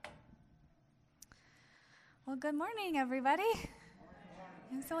Well, good morning, everybody.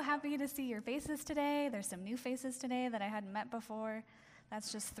 I'm so happy to see your faces today. There's some new faces today that I hadn't met before.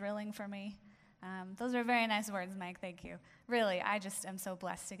 That's just thrilling for me. Those are very nice words, Mike. Thank you. Really, I just am so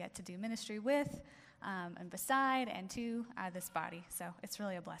blessed to get to do ministry with and beside and to this body. So it's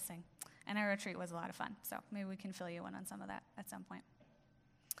really a blessing. And our retreat was a lot of fun. So maybe we can fill you in on some of that at some point.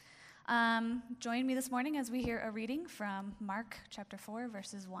 Join me this morning as we hear a reading from Mark chapter 4,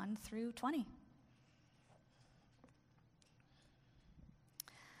 verses 1 through 20.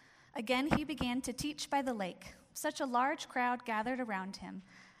 Again, he began to teach by the lake. Such a large crowd gathered around him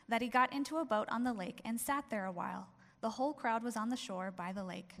that he got into a boat on the lake and sat there a while. The whole crowd was on the shore by the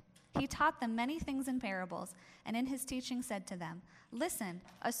lake. He taught them many things in parables, and in his teaching said to them, "Listen,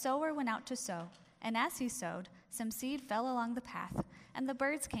 a sower went out to sow, and as he sowed, some seed fell along the path, and the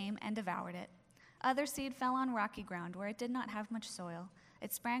birds came and devoured it. Other seed fell on rocky ground where it did not have much soil.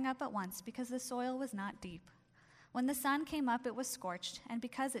 It sprang up at once because the soil was not deep. When the sun came up, it was scorched, and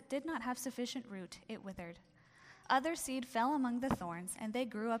because it did not have sufficient root, it withered. Other seed fell among the thorns, and they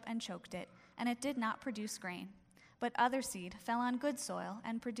grew up and choked it, and it did not produce grain. But other seed fell on good soil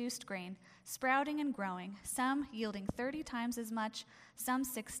and produced grain, sprouting and growing, some yielding 30 times as much, some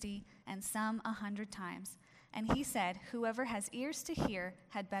 60, and some 100 times. And he said, 'Whoever has ears to hear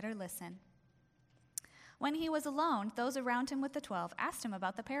had better listen.' When he was alone, those around him with the 12 asked him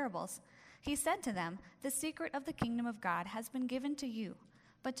about the parables. He said to them, 'The secret of the kingdom of God has been given to you,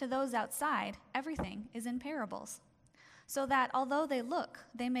 but to those outside, everything is in parables. So that although they look,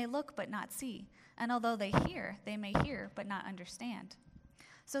 they may look but not see, and although they hear, they may hear but not understand.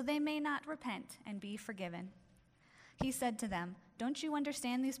 So they may not repent and be forgiven.' He said to them, 'Don't you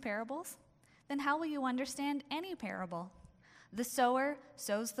understand these parables? Then how will you understand any parable? The sower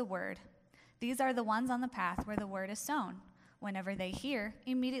sows the word. These are the ones on the path where the word is sown. Whenever they hear,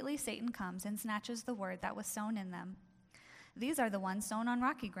 immediately Satan comes and snatches the word that was sown in them. These are the ones sown on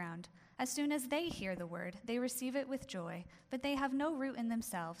rocky ground. As soon as they hear the word, they receive it with joy, but they have no root in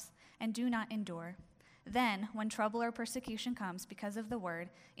themselves and do not endure. Then, when trouble or persecution comes because of the word,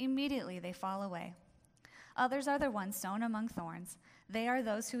 immediately they fall away. Others are the ones sown among thorns. They are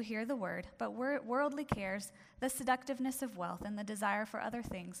those who hear the word, but worldly cares, the seductiveness of wealth, and the desire for other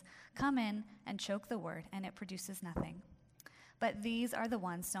things come in and choke the word, and it produces nothing. But these are the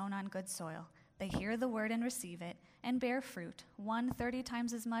ones sown on good soil. They hear the word and receive it, and bear fruit, one 30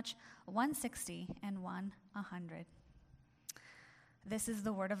 times as much, one 60, and one 100. This is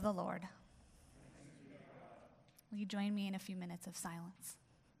the word of the Lord. Will you join me in a few minutes of silence?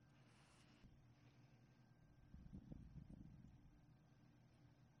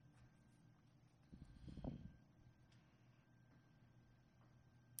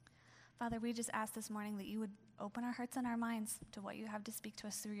 Father, we just ask this morning that you would open our hearts and our minds to what you have to speak to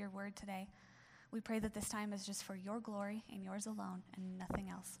us through your word today. We pray that this time is just for your glory and yours alone and nothing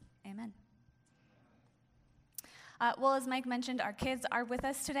else. Amen. Well, as Mike mentioned, our kids are with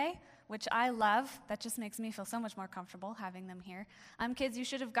us today, which I love. That just makes me feel so much more comfortable having them here. Kids, you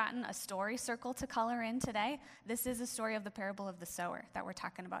should have gotten a story circle to color in today. This is a story of the parable of the sower that we're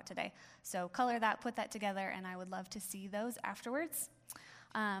talking about today. So color that, put that together, and I would love to see those afterwards.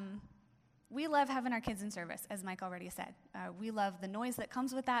 We love having our kids in service, as Mike already said. We love the noise that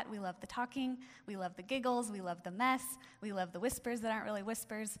comes with that. We love the talking. We love the giggles. We love the mess. We love the whispers that aren't really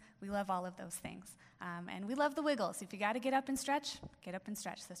whispers. We love all of those things. And we love the wiggles. If you got to get up and stretch, get up and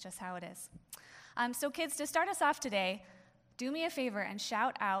stretch. That's just how it is. So kids, to start us off today, do me a favor and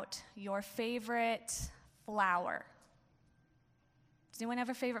shout out your favorite flower. Does anyone have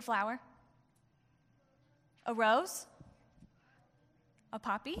a favorite flower? A rose? A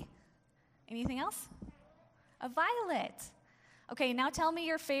poppy? Anything else? A violet. Okay, now tell me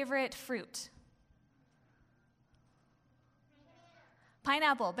your favorite fruit.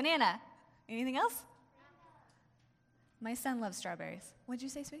 Pineapple, banana. Anything else? My son loves strawberries. What'd you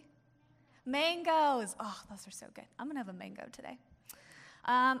say, sweetie? Mangoes. Oh, those are so good. I'm going to have a mango today.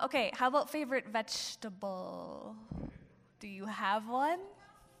 Okay, how about favorite vegetable? Do you have one?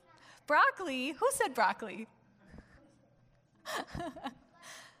 Broccoli. Who said broccoli?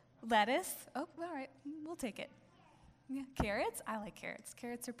 Lettuce. Oh, all right. We'll take it. Yeah. Carrots. I like carrots.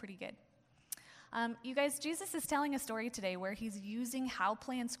 Carrots are pretty good. You guys, Jesus is telling a story today where he's using how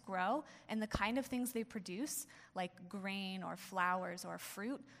plants grow and the kind of things they produce, like grain or flowers or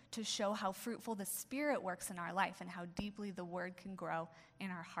fruit, to show how fruitful the Spirit works in our life and how deeply the Word can grow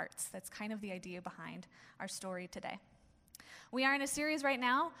in our hearts. That's kind of the idea behind our story today. We are in a series right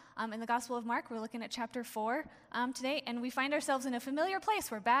now in the Gospel of Mark. We're looking at chapter 4 today, and we find ourselves in a familiar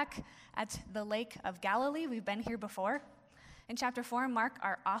place. We're back at the Lake of Galilee. We've been here before. In chapter 4, Mark,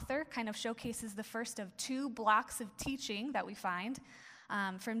 our author, kind of showcases the first of two blocks of teaching that we find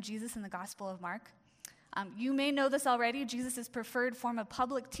from Jesus in the Gospel of Mark. You may know this already. Jesus' preferred form of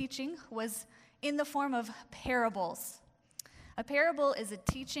public teaching was in the form of parables. A parable is a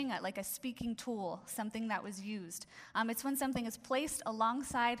teaching, like a speaking tool, something that was used. It's when something is placed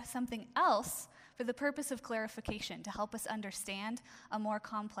alongside something else for the purpose of clarification, to help us understand a more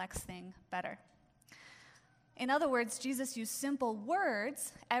complex thing better. In other words, Jesus used simple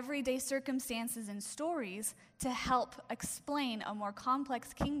words, everyday circumstances, and stories to help explain a more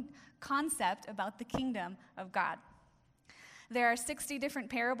complex concept about the kingdom of God. There are 60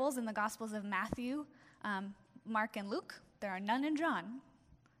 different parables in the Gospels of Matthew, Mark, and Luke. There are none in John.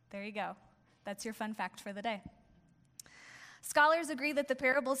 There you go. That's your fun fact for the day. Scholars agree that the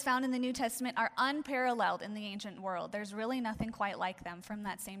parables found in the New Testament are unparalleled in the ancient world. There's really nothing quite like them from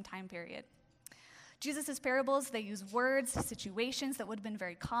that same time period. Jesus' parables, they use words, situations that would have been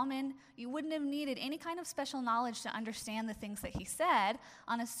very common. You wouldn't have needed any kind of special knowledge to understand the things that he said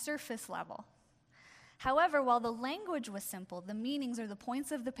on a surface level. However, while the language was simple, the meanings or the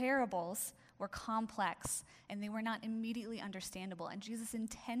points of the parables were complex, and they were not immediately understandable, and Jesus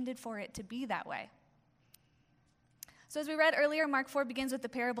intended for it to be that way. So as we read earlier, Mark 4 begins with the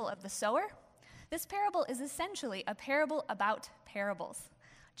parable of the sower. This parable is essentially a parable about parables.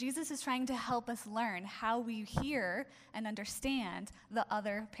 Jesus is trying to help us learn how we hear and understand the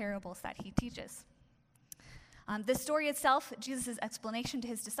other parables that he teaches. The story itself, Jesus' explanation to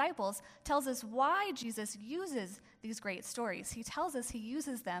his disciples, tells us why Jesus uses these great stories. He tells us he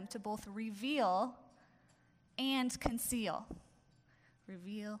uses them to both reveal and conceal.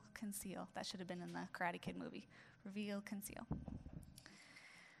 Reveal, conceal. That should have been in the Karate Kid movie. Reveal, conceal.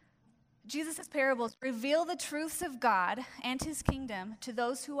 Jesus' parables reveal the truths of God and his kingdom to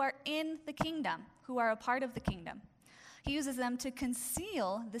those who are in the kingdom, who are a part of the kingdom. He uses them to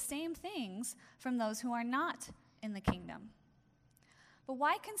conceal the same things from those who are not in the kingdom. But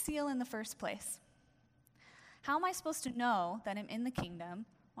why conceal in the first place? How am I supposed to know that I'm in the kingdom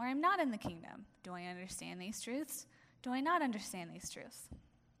or I'm not in the kingdom? Do I understand these truths? Do I not understand these truths?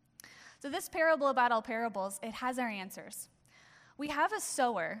 So this parable about all parables, it has our answers. We have a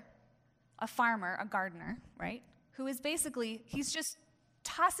sower, a farmer, a gardener, right? Who is basically, he's just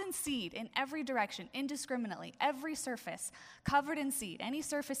tossing seed in every direction, indiscriminately, every surface, covered in seed, any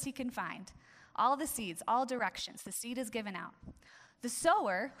surface he can find. All the seeds, all directions, the seed is given out. The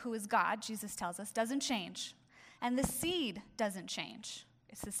sower, who is God, Jesus tells us, doesn't change. And the seed doesn't change.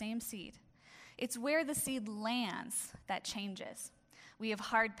 It's the same seed. It's where the seed lands that changes. We have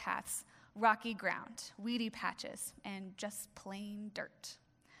hard paths, rocky ground, weedy patches, and just plain dirt.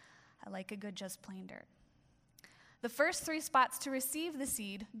 I like a good just plain dirt. The first three spots to receive the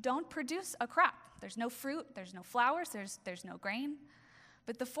seed don't produce a crop. There's no fruit, there's no flowers, there's no grain.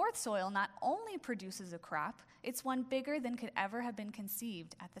 But the fourth soil not only produces a crop, it's one bigger than could ever have been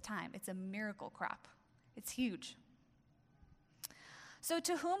conceived at the time. It's a miracle crop. It's huge. So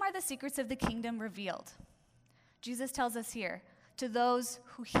to whom are the secrets of the kingdom revealed? Jesus tells us here, to those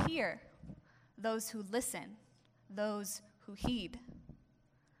who hear, those who listen, those who heed.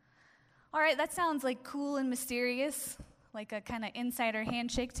 All right, that sounds like cool and mysterious, like a kind of insider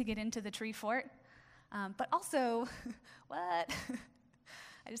handshake to get into the tree fort. But also, what?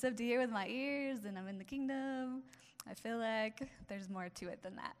 I just have to hear with my ears, and I'm in the kingdom. I feel like there's more to it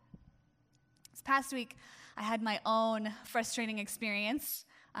than that. This past week, I had my own frustrating experience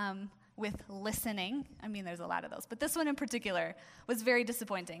with listening. I mean, there's a lot of those, but this one in particular was very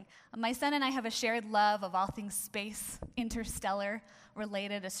disappointing. My son and I have a shared love of all things space,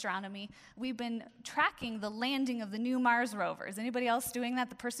 interstellar-related astronomy. We've been tracking the landing of the new Mars rover. Is anybody else doing that?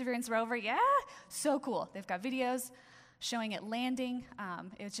 The Perseverance rover? Yeah? So cool. They've got videos showing it landing.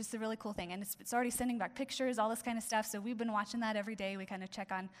 It's just a really cool thing. And it's already sending back pictures, all this kind of stuff. So we've been watching that every day. We kind of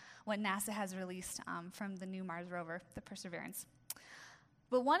check on what NASA has released from the new Mars rover, the Perseverance.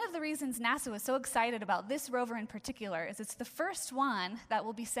 But one of the reasons NASA was so excited about this rover in particular is it's the first one that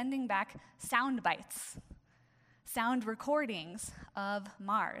will be sending back sound bites, sound recordings of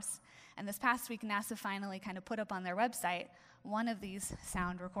Mars. And this past week, NASA finally kind of put up on their website one of these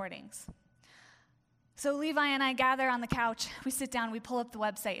sound recordings. So Levi and I gather on the couch, we sit down, we pull up the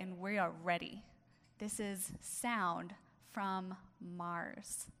website, and we are ready. This is sound from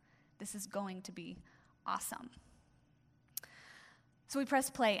Mars. This is going to be awesome. So we press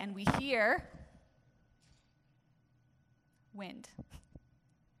play, and we hear wind.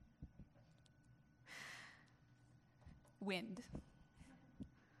 Wind.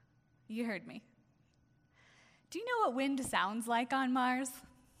 You heard me. Do you know what wind sounds like on Mars?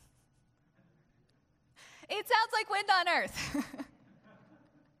 It It sounds like wind on earth.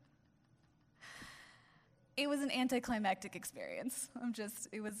 It was an anticlimactic experience.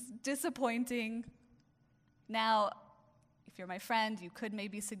 It was disappointing. Now, if you're my friend, you could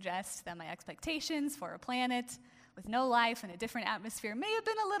maybe suggest that my expectations for a planet with no life and a different atmosphere may have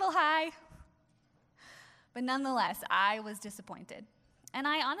been a little high. But nonetheless, I was disappointed. And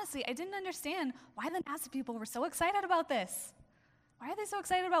I didn't understand why the NASA people were so excited about this. Why are they so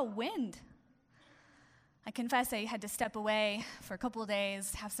excited about wind? I confess I had to step away for a couple of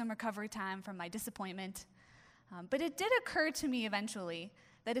days, have some recovery time from my disappointment. But it did occur to me eventually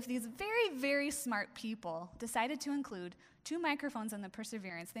that if these very, very smart people decided to include 2 microphones on the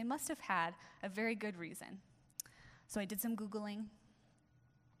Perseverance, they must have had a very good reason. So I did some Googling,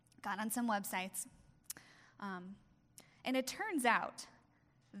 got on some websites, and it turns out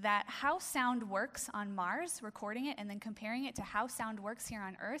that how sound works on Mars, recording it and then comparing it to how sound works here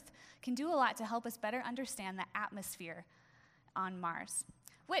on Earth, can do a lot to help us better understand the atmosphere on Mars,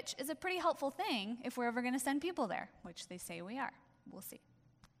 which is a pretty helpful thing if we're ever going to send people there, which they say we are. We'll see.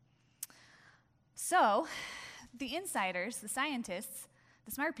 So, the insiders, the scientists,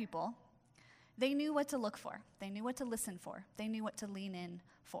 the smart people, they knew what to look for. They knew what to listen for. They knew what to lean in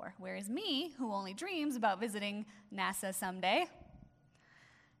for. Whereas me, who only dreams about visiting NASA someday,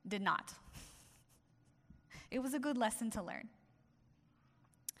 did not. It was a good lesson to learn.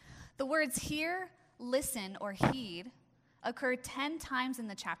 The words hear, listen, or heed occur 10 times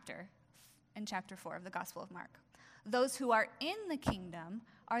in chapter 4 of the Gospel of Mark. Those who are in the kingdom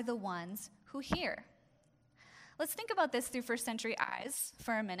are the ones who hear. Let's think about this through first century eyes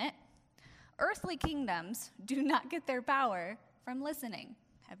for a minute. Earthly kingdoms do not get their power from listening.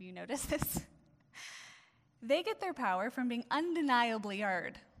 Have you noticed this? They get their power from being undeniably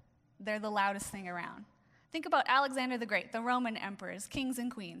heard. They're the loudest thing around. Think about Alexander the Great, the Roman emperors, kings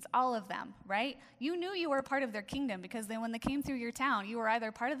and queens, all of them, right? You knew you were a part of their kingdom because then when they came through your town, you were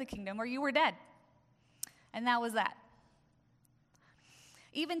either part of the kingdom or you were dead. And that was that.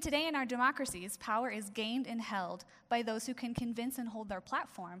 Even today in our democracies, power is gained and held by those who can convince and hold their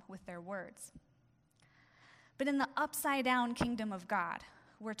platform with their words. But in the upside-down kingdom of God,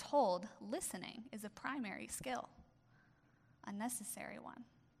 we're told listening is a primary skill, a necessary one.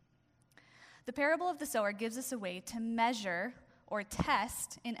 The parable of the sower gives us a way to measure or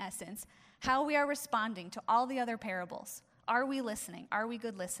test, in essence, how we are responding to all the other parables. Are we listening? Are we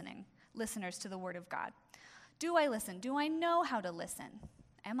good listeners to the word of God? Do I listen? Do I know how to listen?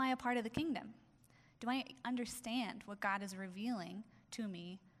 Am I a part of the kingdom? Do I understand what God is revealing to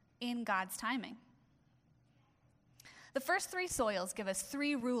me in God's timing? The first 3 soils give us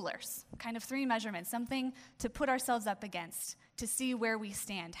 3 rulers, kind of 3 measurements, something to put ourselves up against, to see where we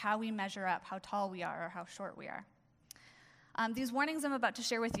stand, how we measure up, how tall we are, or how short we are. These warnings I'm about to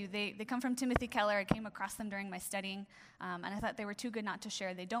share with you, they come from Timothy Keller. I came across them during my studying, and I thought they were too good not to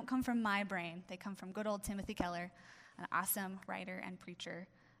share. They don't come from my brain. They come from good old Timothy Keller, an awesome writer and preacher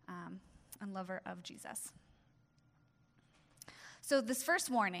and lover of Jesus. So this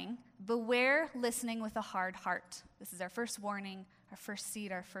first warning, beware listening with a hard heart. This is our first warning, our first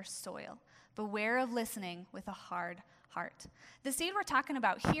seed, our first soil. Beware of listening with a hard heart. The seed we're talking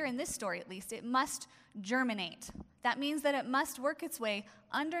about here in this story, at least, it must germinate. That means that it must work its way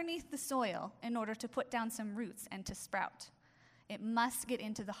underneath the soil in order to put down some roots and to sprout. It must get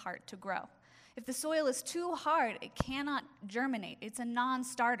into the heart to grow. If the soil is too hard, it cannot germinate. It's a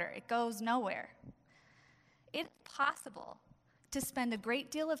non-starter. It goes nowhere. It's possible to spend a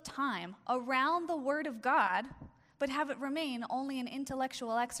great deal of time around the Word of God, but have it remain only an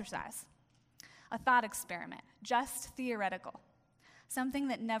intellectual exercise, a thought experiment, just theoretical, something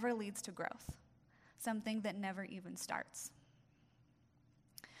that never leads to growth, something that never even starts.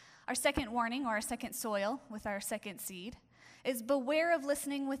 Our second warning, or our second soil with our second seed, is beware of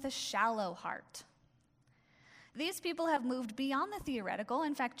listening with a shallow heart. These people have moved beyond the theoretical.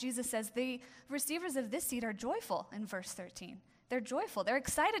 In fact, Jesus says the receivers of this seed are joyful in verse 13. They're joyful. They're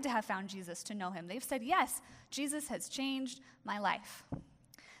excited to have found Jesus, to know him. They've said, yes, Jesus has changed my life.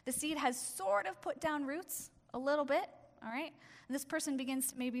 The seed has sort of put down roots a little bit, all right? And this person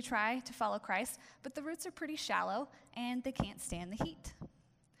begins to maybe try to follow Christ, but the roots are pretty shallow, and they can't stand the heat.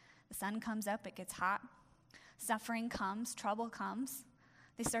 The sun comes up, it gets hot. Suffering comes, trouble comes.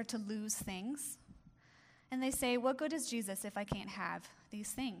 They start to lose things. And they say, what good is Jesus if I can't have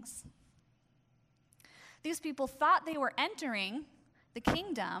these things? These people thought they were entering the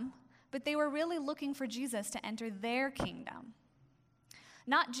kingdom, but they were really looking for Jesus to enter their kingdom.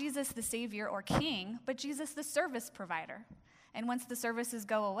 Not Jesus the Savior or King, but Jesus the service provider. And once the services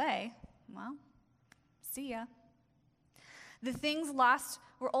go away, well, see ya. The things lost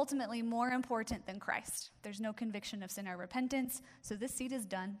were ultimately more important than Christ. There's no conviction of sin or repentance, so this seed is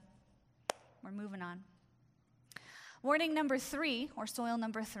done. We're moving on. Warning number 3, or soil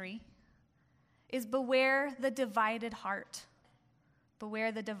number 3, is beware the divided heart.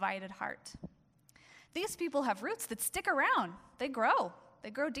 Beware the divided heart. These people have roots that stick around. They grow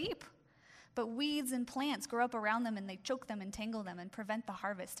deep. But weeds and plants grow up around them, and they choke them and tangle them and prevent the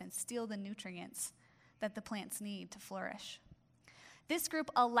harvest and steal the nutrients that the plants need to flourish. This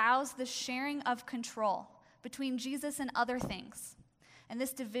group allows the sharing of control between Jesus and other things, and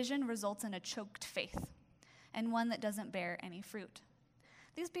this division results in a choked faith and one that doesn't bear any fruit.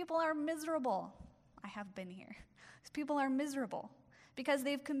 These people are miserable. I have been here. These people are miserable because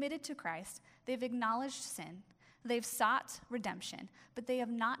they've committed to Christ, they've acknowledged sin, they've sought redemption, but they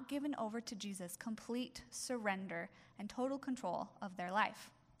have not given over to Jesus complete surrender and total control of their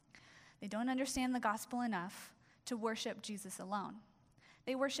life. They don't understand the gospel enough to worship Jesus alone.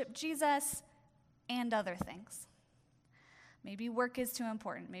 They worship Jesus and other things. Maybe work is too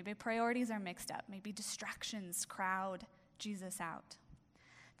important. Maybe priorities are mixed up. Maybe distractions crowd Jesus out.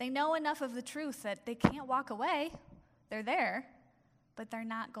 They know enough of the truth that they can't walk away. They're there, but they're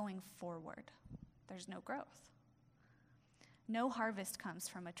not going forward. There's no growth. No harvest comes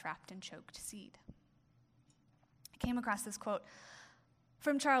from a trapped and choked seed. I came across this quote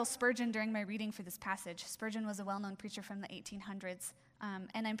from Charles Spurgeon during my reading for this passage. Spurgeon was a well-known preacher from the 1800s,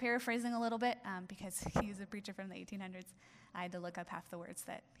 and I'm paraphrasing a little bit because he's a preacher from the 1800s. I had to look up half the words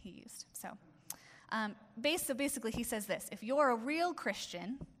that he used. So basically he says this: if you're a real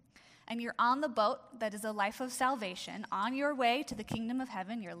Christian and you're on the boat that is a life of salvation, on your way to the kingdom of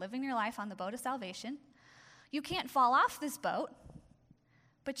heaven, you're living your life on the boat of salvation, you can't fall off this boat,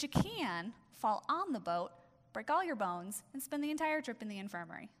 but you can fall on the boat, break all your bones, and spend the entire trip in the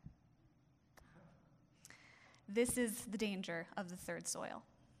infirmary. This is the danger of the third soil.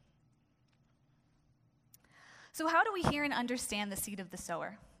 So how do we hear and understand the seed of the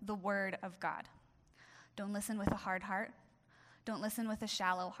sower, the word of God? Don't listen with a hard heart. Don't listen with a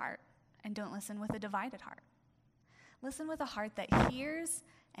shallow heart. And don't listen with a divided heart. Listen with a heart that hears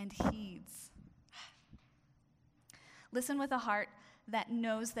and heeds. Listen with a heart that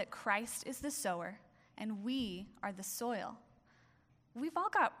knows that Christ is the sower and we are the soil. We've all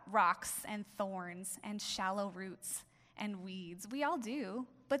got rocks and thorns and shallow roots and weeds. We all do.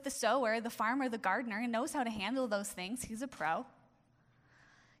 But the sower, the farmer, the gardener, knows how to handle those things. He's a pro.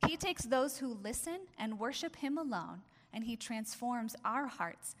 He takes those who listen and worship him alone, and he transforms our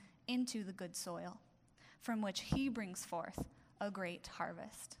hearts into the good soil, from which he brings forth a great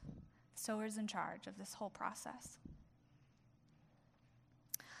harvest. The sower's in charge of this whole process.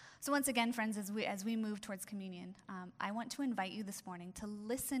 So once again, friends, as we move towards communion, I want to invite you this morning to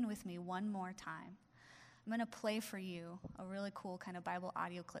listen with me one more time. I'm going to play for you a really cool kind of Bible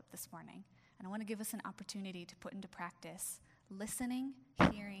audio clip this morning, and I want to give us an opportunity to put into practice listening,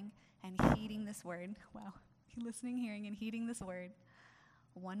 hearing, and heeding this word. Wow, listening, hearing, and heeding this word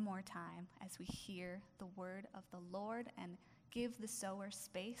one more time as we hear the word of the Lord and give the sower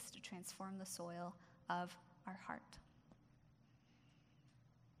space to transform the soil of our heart.